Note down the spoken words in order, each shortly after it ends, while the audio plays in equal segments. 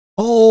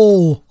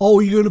Oh,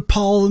 you're gonna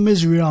pile the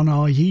misery on,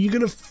 are you?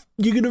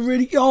 You're gonna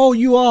really? Oh,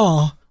 you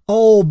are.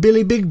 Oh,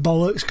 Billy Big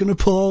Bollock's gonna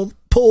put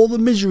all the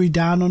misery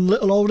down on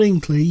little old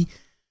Inkley.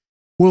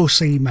 We'll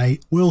see,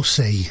 mate. We'll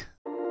see.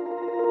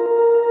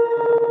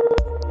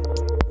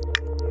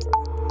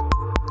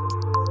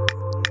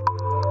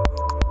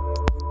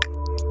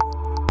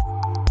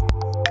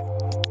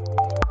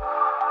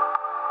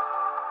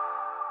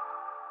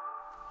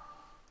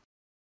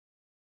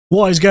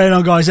 What is going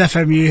on, guys?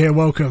 FMU here,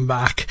 welcome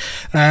back.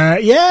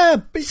 Yeah,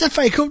 it's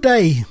FA Cup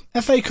day.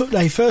 FA Cup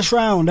day, first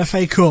round,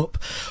 FA Cup.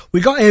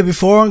 We got here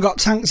before and got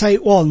tanked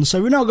 8-1,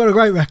 so we've not got a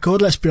great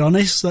record, let's be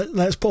honest.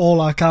 Let's put all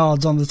our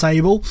cards on the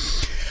table.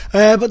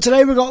 But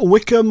today we've got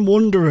Wycombe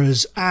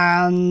Wanderers,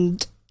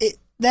 and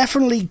they're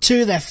from League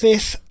 2, they're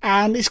 5th,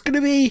 and it's going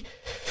to be...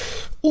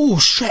 Oh,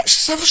 stretch,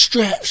 let's have a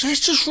stretch.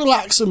 Let's just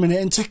relax a minute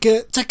and take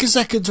a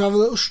second to have a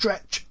little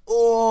stretch.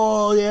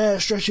 Oh, yeah,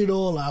 stretch it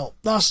all out.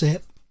 That's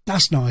it.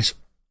 That's nice.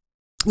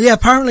 Yeah,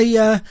 apparently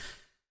they're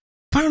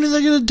going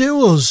to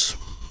do us.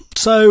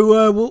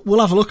 So we'll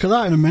have a look at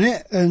that in a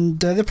minute, and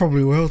they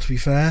probably will, to be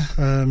fair.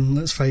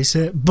 Let's face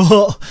it.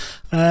 But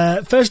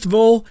first of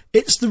all,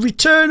 it's the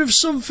return of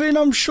something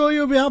I'm sure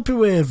you'll be happy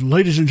with.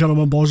 Ladies and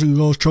gentlemen, boys and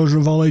girls,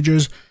 children of all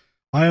ages,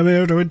 I am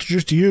here to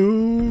introduce to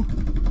you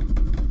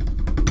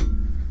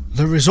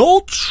the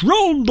results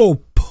roundup.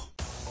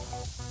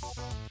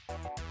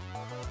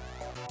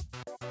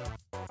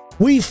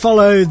 We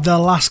followed the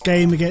last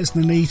game against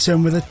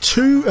Nuneaton with a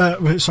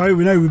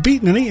we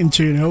beat Nuneaton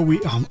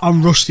 2-0.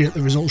 I'm rusty at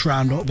the results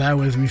roundup, bear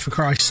with me for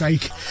Christ's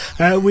sake.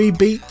 We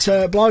beat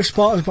Blythe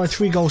Spartans by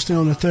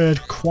 3-0 in the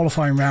third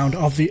qualifying round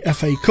of the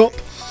FA Cup.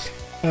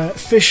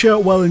 Fisher,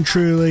 well and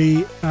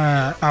truly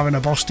having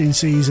a Boston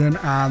season,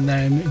 and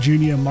then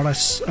Junior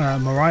Marias,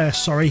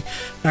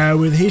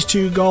 with his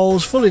 2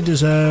 goals, fully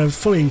deserved,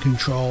 fully in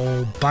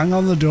control, bang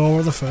on the door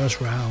of the first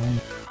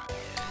round.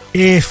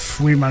 If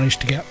we manage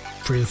to get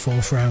through the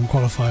fourth round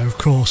qualifier, of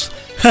course.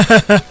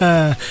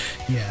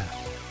 Yeah.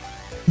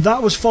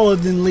 That was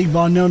followed in the league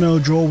by a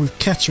 0-0 draw with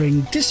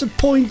Kettering.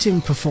 Disappointing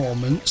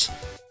performance,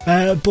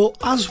 but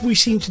as we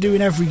seem to do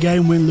in every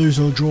game, win, lose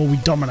or draw, we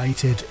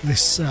dominated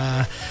this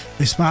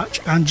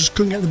match and just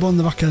couldn't get the ball in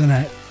the back of the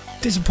net.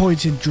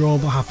 Disappointed draw,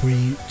 but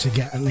happy to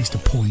get at least a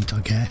point, I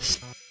guess.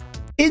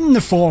 In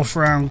the fourth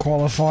round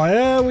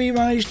qualifier, we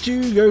managed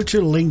to go to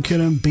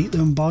Lincoln and beat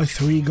them by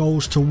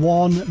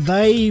 3-1.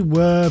 They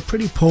were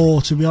pretty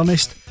poor, to be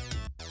honest.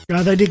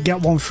 They did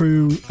get one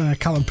through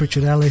Callum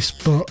Pritchard-Ellis,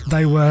 but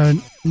they were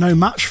no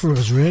match for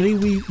us, really.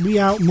 We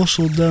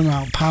out-muscled them,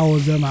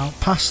 out-powered them,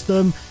 out-passed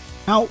them,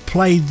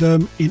 outplayed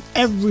them in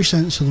every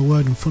sense of the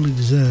word, and fully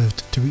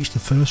deserved to reach the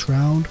first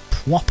round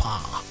proper.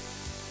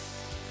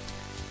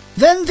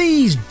 Then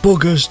these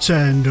buggers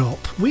turned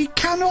up. We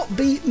cannot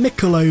beat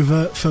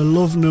Mickle for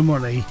love nor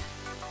money.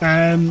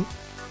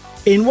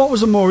 In what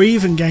was a more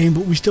even game,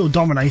 but we still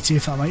dominated,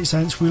 if that makes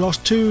sense. We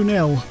lost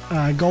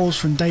 2-0. Goals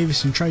from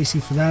Davis and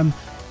Tracy for them.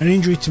 An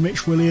injury to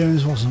Mitch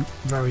Williams wasn't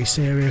very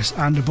serious,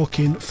 and a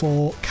booking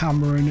for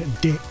Cameron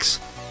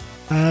Dix.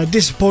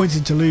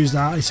 Disappointed to lose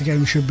that. It's a game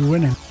we should be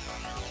winning.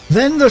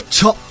 Then the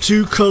top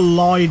 2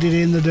 collided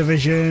in the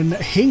division.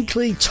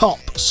 Hinckley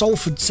top,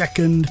 Salford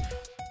second.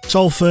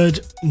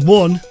 Salford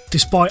won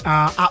despite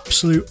our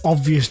absolute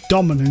obvious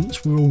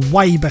dominance. We were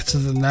way better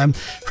than them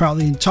throughout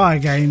the entire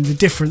game. The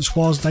difference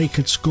was they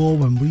could score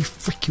when we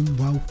freaking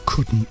well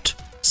couldn't.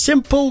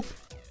 Simple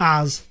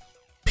as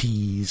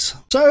peas.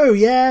 So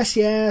yes,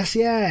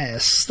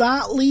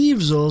 that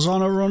leaves us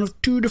on a run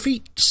of 2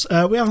 defeats.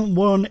 We haven't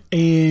won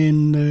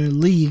in the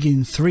league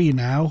in 3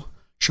 now.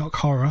 Shock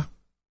horror.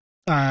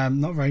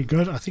 Not very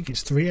good. I think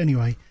it's 3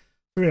 anyway.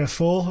 3 or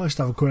 4. Let's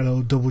have a quick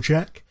little double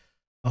check.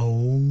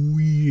 Oh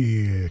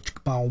yeah,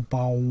 bow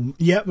bow.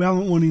 Yeah, we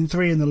haven't won in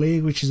 3 in the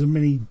league, which is a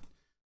mini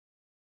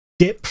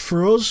dip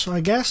for us, I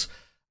guess.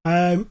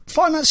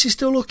 Finance is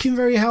still looking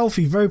very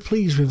healthy. Very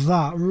pleased with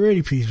that.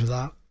 Really pleased with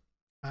that.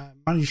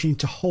 Managing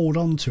to hold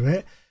on to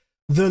it.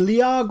 The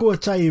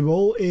Liagua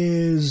table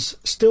is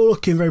still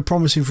looking very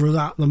promising for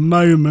that. At the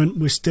moment,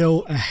 we're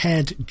still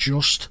ahead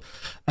just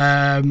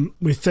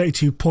with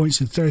 32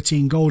 points and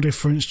 13 goal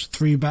difference,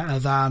 3 better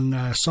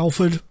than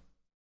Salford.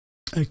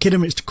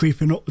 Kidderminster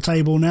creeping up the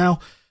table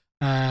now.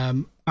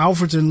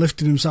 Alfreton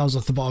lifting themselves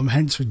off the bottom,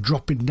 hence we're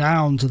dropping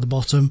down to the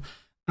bottom.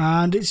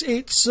 And it's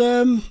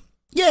been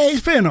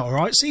an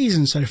alright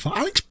season so far.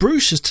 Alex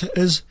Bruce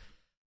has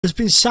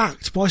been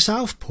sacked by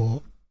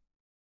Southport.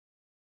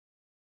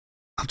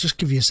 I'll just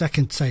give you a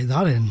second to take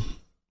that in.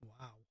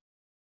 Wow.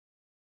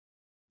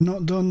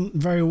 Not done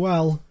very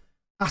well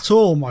at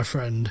all, my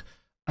friend.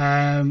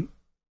 How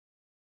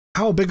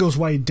are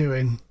Biggleswade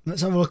doing?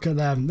 Let's have a look at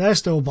them. They're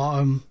still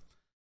bottom.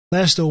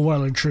 They're still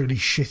well and truly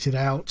shitted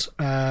out.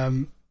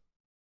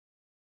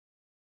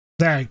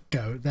 There you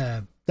go.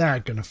 They're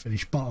going to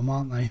finish bottom,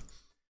 aren't they?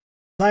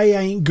 They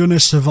ain't going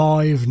to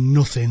survive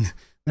nothing.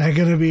 They're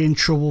going to be in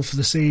trouble for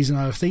the season,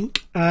 I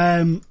think.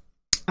 And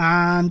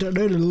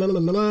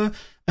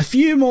a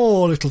few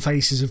more little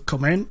faces have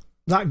come in.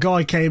 That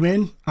guy came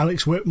in,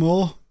 Alex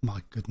Whitmore.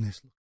 My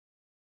goodness.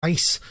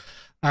 Face.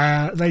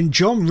 Then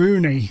John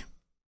Rooney.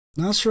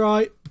 That's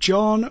right,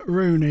 John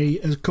Rooney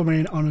has come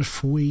in on a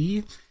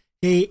free.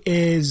 He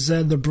is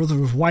the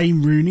brother of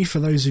Wayne Rooney, for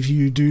those of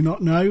you who do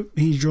not know.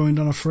 He's joined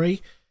on a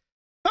free.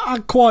 Not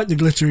had quite the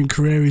glittering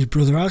career his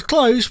brother has.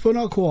 Close, but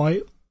not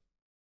quite.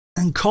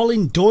 And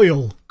Colin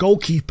Doyle,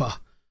 goalkeeper.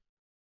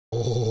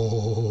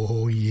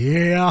 Oh,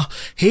 yeah.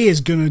 He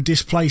is going to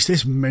displace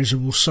this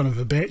miserable son of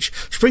a bitch.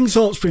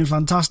 Springthorpe's been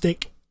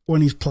fantastic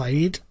when he's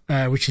played,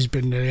 which has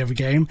been nearly every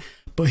game.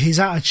 But his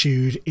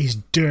attitude is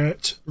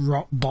dirt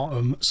rock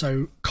bottom.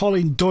 So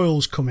Colin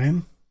Doyle's come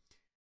in.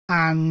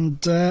 And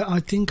I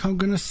think I'm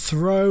going to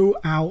throw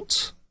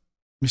out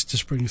Mr.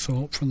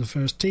 Springthorpe from the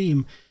first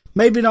team.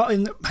 Maybe not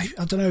in the...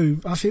 I don't know.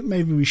 I think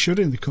maybe we should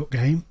in the cup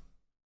game.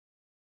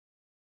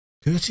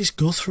 Curtis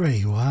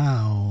Guthrie.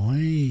 Wow.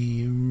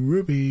 Hey,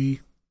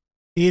 Ruby.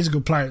 He is a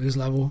good player at this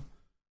level.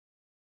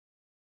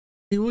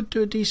 He would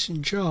do a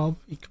decent job.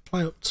 He could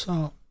play up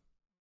top.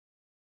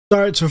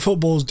 Director of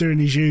Football's doing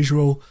his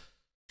usual.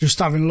 Just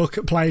having a look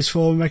at players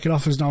for me, making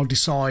offers, and I'll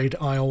decide.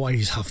 I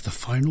always have the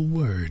final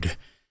word.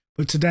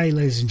 But today,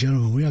 ladies and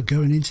gentlemen, we are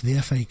going into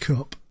the FA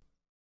Cup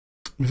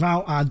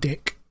without our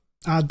Dick.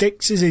 Our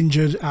Dix is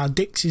injured. Our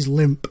Dix is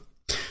limp.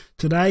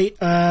 Today,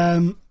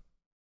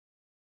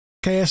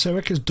 KS, I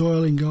reckon,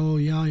 Doyle in goal.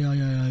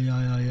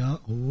 Yeah.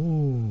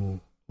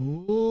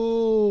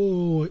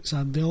 Oh, it's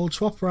had the old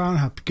swap around.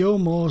 Happy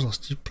Gilmore's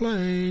lost his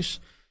place.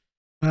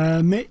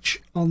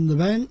 Mitch on the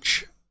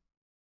bench.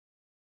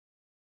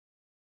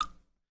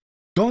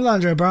 Going with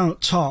Andre Brown up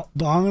top,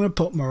 but I'm going to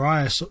put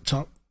Marias up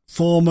top.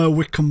 Former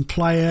Wickham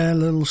player,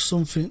 little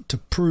something to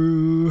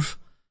prove.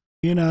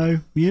 You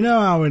know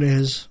how it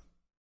is.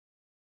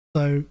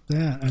 So,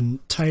 yeah,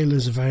 and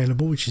Taylor's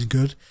available, which is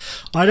good.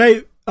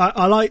 I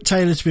like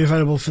Taylor to be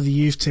available for the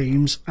youth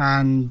teams,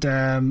 and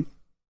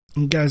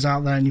goes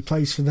out there and he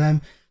plays for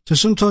them. So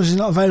sometimes he's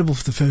not available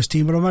for the first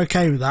team, but I'm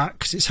okay with that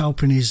because it's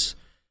helping his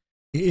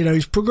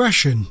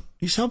progression.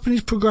 It's helping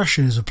his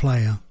progression as a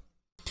player.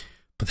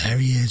 But there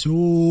he is.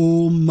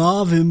 Oh,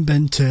 Marvin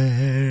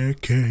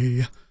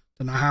Benteke.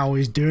 Don't know how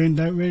he's doing.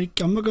 I'm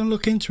not going to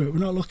look into it. We're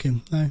not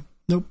looking. No.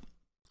 Nope.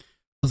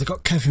 Well, they've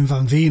got Kevin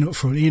Van Veen up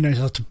front. He knows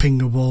how to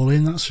ping a ball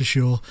in, that's for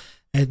sure.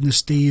 Edna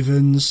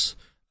Stevens.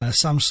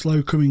 Sam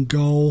Slocum in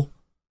goal.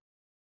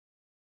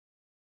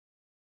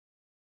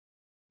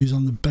 Who's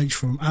on the bench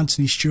from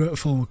Anthony Stewart,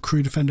 former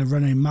Crew defender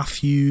Rene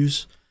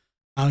Matthews.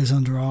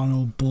 Alexander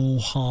Arnold, Ball,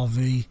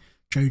 Harvey,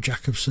 Joe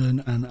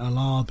Jacobson and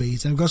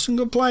Alabi. They've got some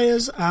good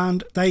players,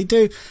 and they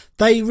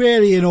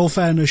really, in all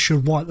fairness,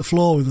 should wipe the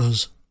floor with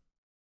us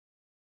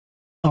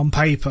on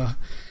paper.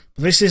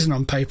 But this isn't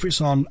on paper, it's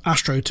on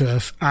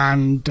AstroTurf,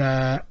 and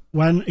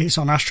when it's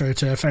on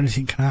AstroTurf,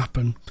 anything can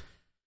happen.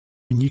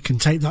 And you can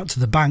take that to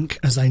the bank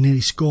as they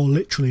nearly score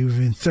literally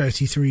within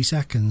 33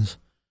 seconds.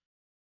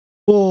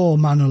 Oh,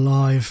 man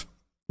alive.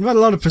 We've had a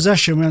lot of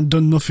possession, we haven't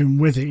done nothing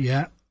with it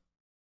yet.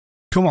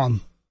 Come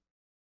on.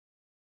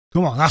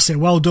 Come on, that's it.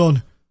 Well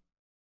done.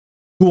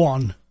 Go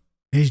on.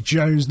 Here's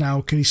Jones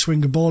now. Can he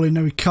swing a ball in?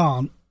 No, he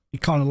can't. He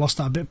kind of lost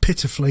that a bit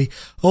pitifully.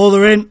 Oh,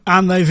 they're in,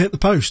 and they've hit the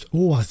post.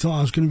 Oh, I thought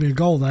I was going to be a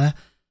goal there.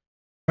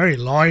 Very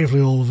lively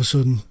all of a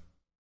sudden.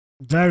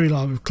 Very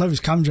lively.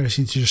 Clever's Camjo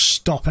seemed to just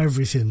stop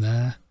everything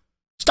there.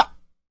 Stop.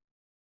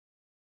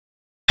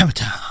 Hammer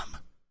time.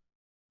 Are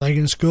they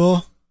going to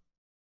score?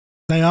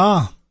 They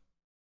are.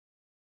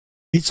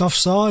 It's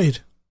offside.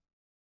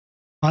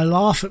 I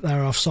laugh at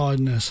their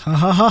offsideness. Ha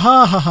ha ha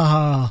ha ha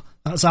ha.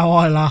 That's how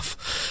I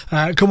laugh.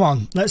 Come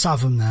on, let's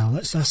have them now.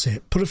 That's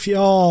it. Put a few.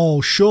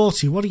 Oh,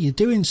 Shorty, what are you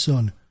doing,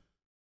 son?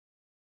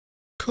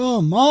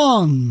 Come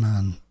on,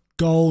 man.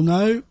 Goal,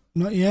 no,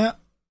 not yet.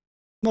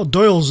 Well,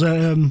 Doyle's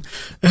earning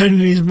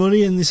his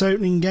money in this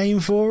opening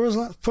game for us.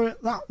 Let's put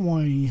it that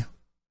way.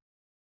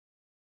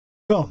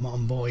 Come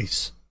on,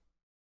 boys.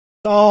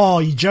 Oh,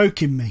 you're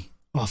joking me.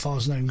 Oh, I thought it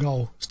was an own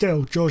goal.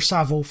 Still, George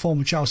Saville,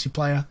 former Chelsea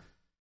player.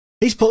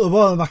 He's put the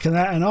ball in the back of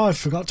that, and I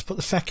forgot to put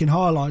the fecking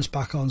highlights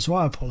back on, so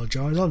I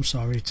apologise. I'm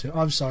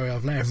sorry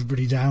I've let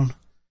everybody down.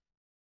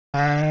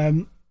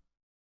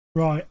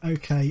 Right,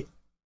 okay.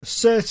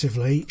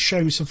 Assertively,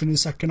 show me something in the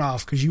second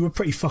half, because you were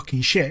pretty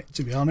fucking shit,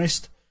 to be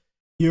honest.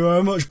 You are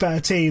a much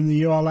better team than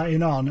you are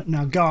letting on.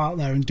 Now go out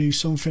there and do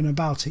something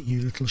about it,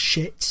 you little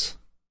shits.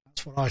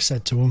 That's what I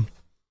said to them.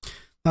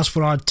 That's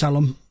what I'd tell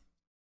them.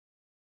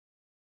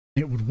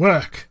 It would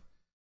work.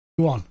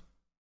 Go on.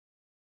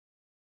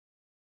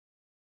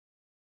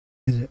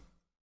 Is it?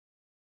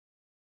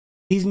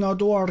 He's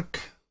not work.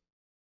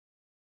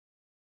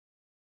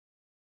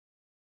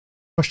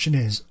 Question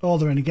is, oh,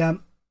 they're in again.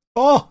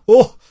 Oh,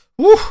 woo,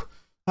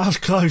 that was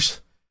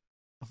close.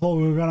 I thought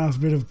we were going to have a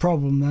bit of a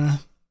problem there.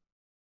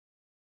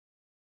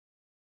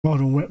 Well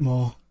done,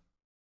 Whitmore.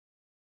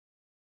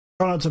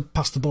 Try not to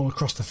pass the ball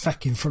across the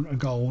feck in front of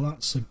goal.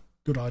 That's a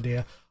good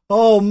idea.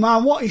 Oh,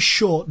 man, what is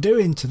Short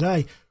doing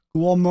today?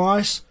 Go on,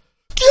 Maurice.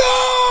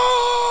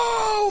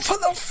 Go for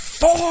the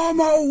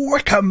former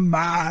Wickham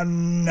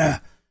man.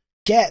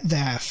 Get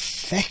there,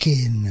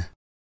 feckin'.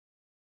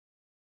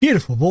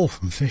 Beautiful ball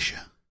from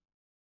Fisher.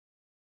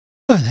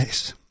 Look at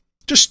this.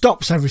 just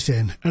stops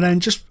everything, and then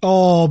just,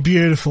 oh,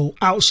 beautiful,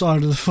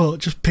 outside of the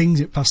foot, just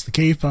pings it past the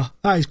keeper.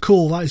 That is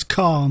cool, that is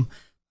calm,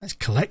 that's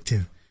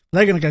collective.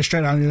 They're going to go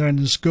straight down the other end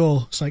and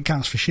score, so it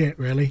counts for shit,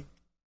 really.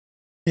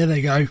 Here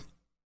they go.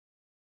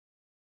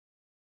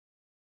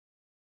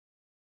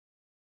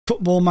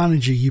 Football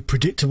Manager, you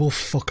predictable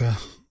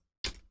fucker.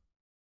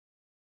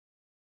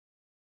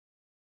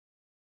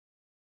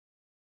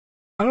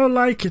 I don't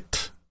like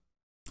it.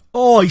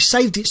 Oh, he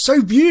saved it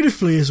so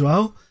beautifully as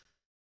well.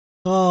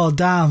 Oh,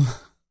 damn.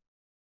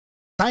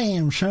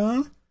 Damn,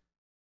 Sean.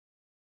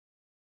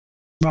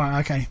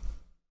 Right, okay.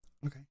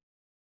 Okay.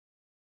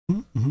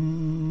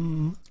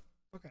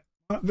 Okay.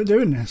 Right, we're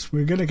doing this.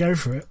 We're gonna go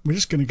for it. We're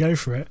just gonna go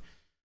for it.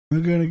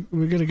 We're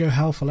gonna go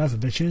hell for leather,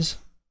 bitches.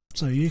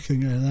 So you can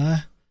go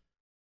there.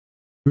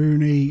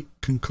 Rooney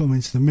can come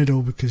into the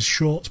middle because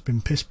Short's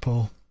been piss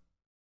poor.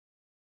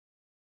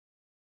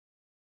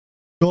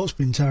 Short's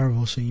been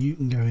terrible, so you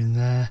can go in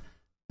there.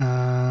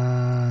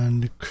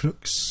 And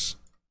Crooks.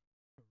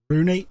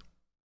 Rooney.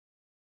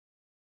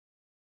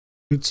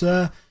 Good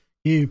sir.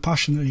 You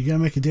passionately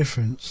gonna make a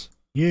difference.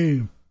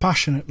 You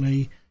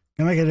passionately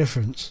gonna make a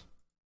difference.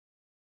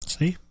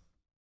 See?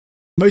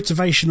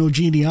 Motivational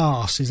genie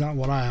arse, is that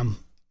what I am?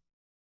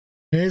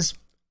 Here's.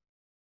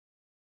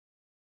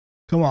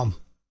 Come on.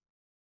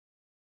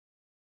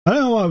 I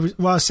don't know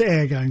why I sit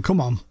here going, come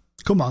on,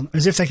 come on,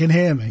 as if they can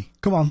hear me.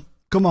 Come on,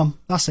 come on,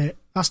 that's it.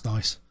 That's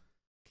nice.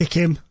 Kick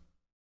him.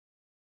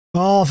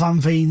 Oh, Van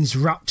Veen's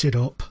wrapped it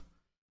up.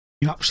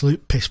 You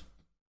absolute piss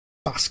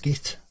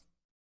basket.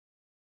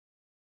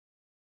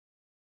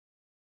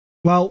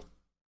 Well,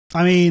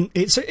 I mean,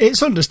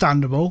 it's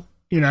understandable,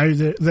 you know,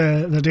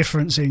 the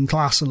difference in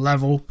class and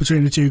level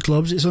between the two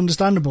clubs. It's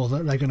understandable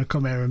that they're going to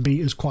come here and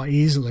beat us quite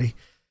easily.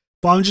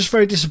 But I'm just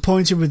very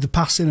disappointed with the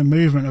passing and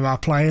movement of our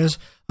players.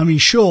 I mean,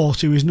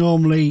 Short, who is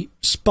normally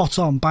spot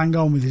on, bang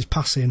on with his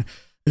passing,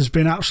 has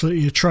been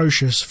absolutely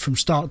atrocious from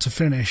start to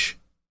finish.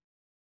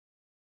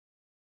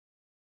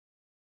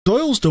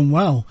 Doyle's done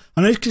well.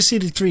 I know he's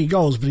conceded 3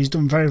 goals, but he's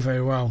done very,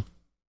 very well.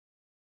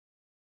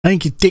 I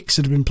think if Dix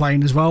had been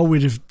playing as well,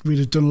 we'd have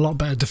done a lot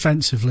better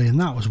defensively, and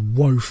that was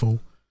woeful.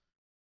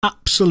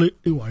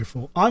 Absolutely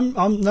woeful. I'm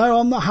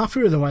not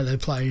happy with the way they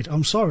played.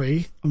 I'm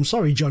sorry,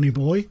 Johnny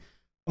boy.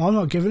 I'm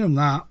not giving them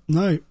that.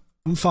 No,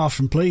 I'm far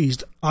from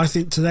pleased. I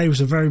think today was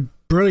a very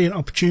brilliant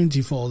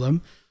opportunity for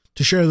them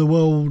to show the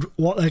world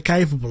what they're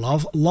capable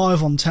of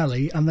live on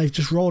telly, and they've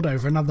just rolled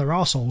over and had their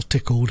arseholes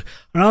tickled.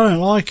 And I don't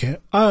like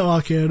it. I don't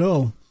like it at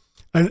all.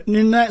 And in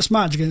the next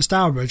match against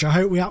Stourbridge, I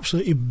hope we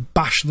absolutely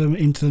bash them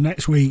into the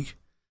next week.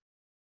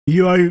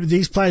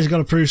 These players have got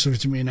to prove something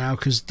to me now,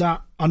 because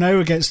I know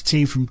against a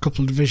team from a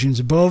couple of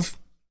divisions above,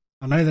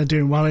 I know they're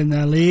doing well in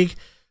their league,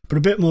 but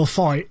a bit more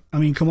fight. I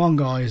mean, come on,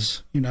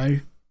 guys. You know,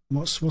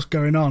 what's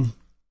going on?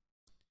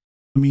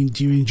 I mean,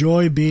 do you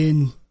enjoy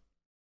being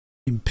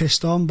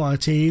pissed on by a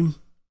team?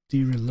 Do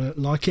you really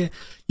like it?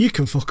 You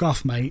can fuck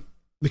off, mate,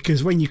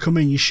 because when you come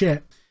in, you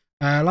shit.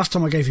 Last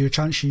time I gave you a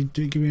chance, you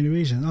didn't give me any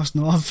reason. That's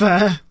not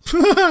fair.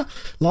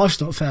 Life's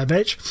not fair,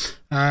 bitch.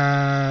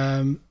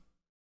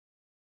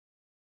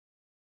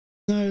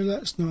 No,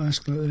 let's not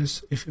escalate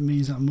this. If it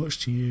means that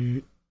much to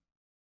you,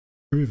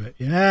 prove it.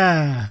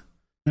 Yeah.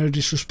 No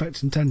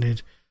disrespect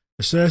intended.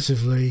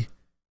 Assertively.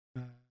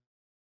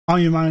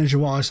 I'm your manager,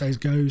 what I say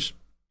goes.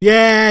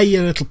 Yeah,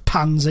 you little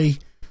pansy.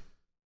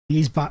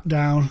 He's back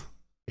down.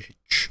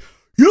 Bitch.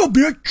 You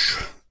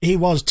bitch. He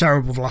was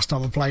terrible the last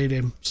time I played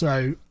him,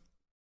 so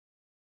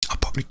I'll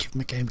probably give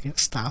him a game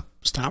against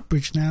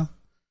Stourbridge now.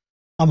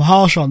 I'm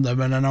harsh on them,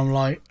 and then I'm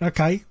like,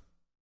 okay,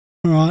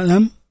 alright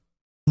then.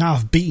 Now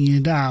I've beaten you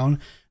down.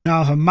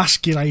 Now I've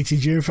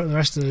emasculated you in front of the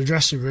rest of the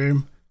dressing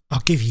room. I'll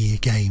give you a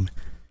game.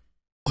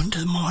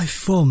 Under my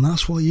thumb,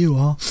 that's what you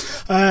are.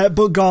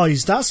 But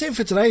guys, that's it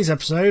for today's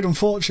episode.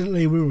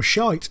 Unfortunately, we were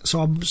shite,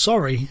 so I'm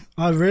sorry.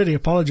 I really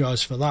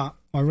apologise for that.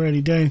 I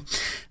really do.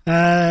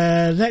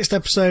 Next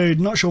episode,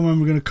 not sure when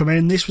we're going to come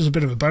in. This was a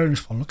bit of a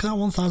bonus one. Look at that,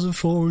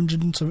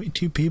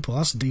 1,472 people.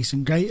 That's a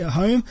decent gate at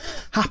home.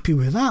 Happy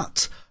with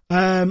that.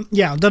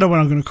 Yeah, I don't know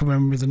when I'm going to come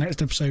in with the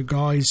next episode,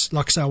 guys.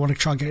 Like I said, I want to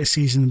try and get this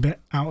season a bit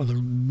out of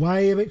the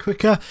way a bit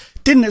quicker.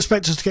 Didn't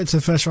expect us to get to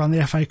the first round of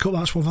the FA Cup.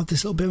 That's why I've had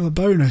this little bit of a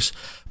bonus.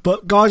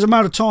 But guys, I'm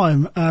out of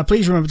time.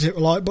 Please remember to hit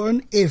the like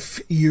button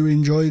if you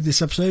enjoyed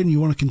this episode and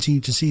you want to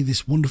continue to see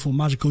this wonderful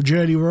magical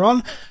journey we're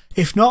on.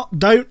 If not,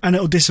 don't, and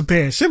it'll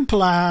disappear.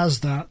 Simple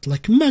as that.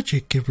 Like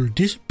magic, it will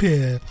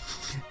disappear.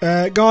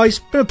 Guys,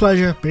 been a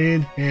pleasure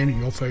being in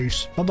your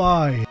face.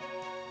 Bye-bye.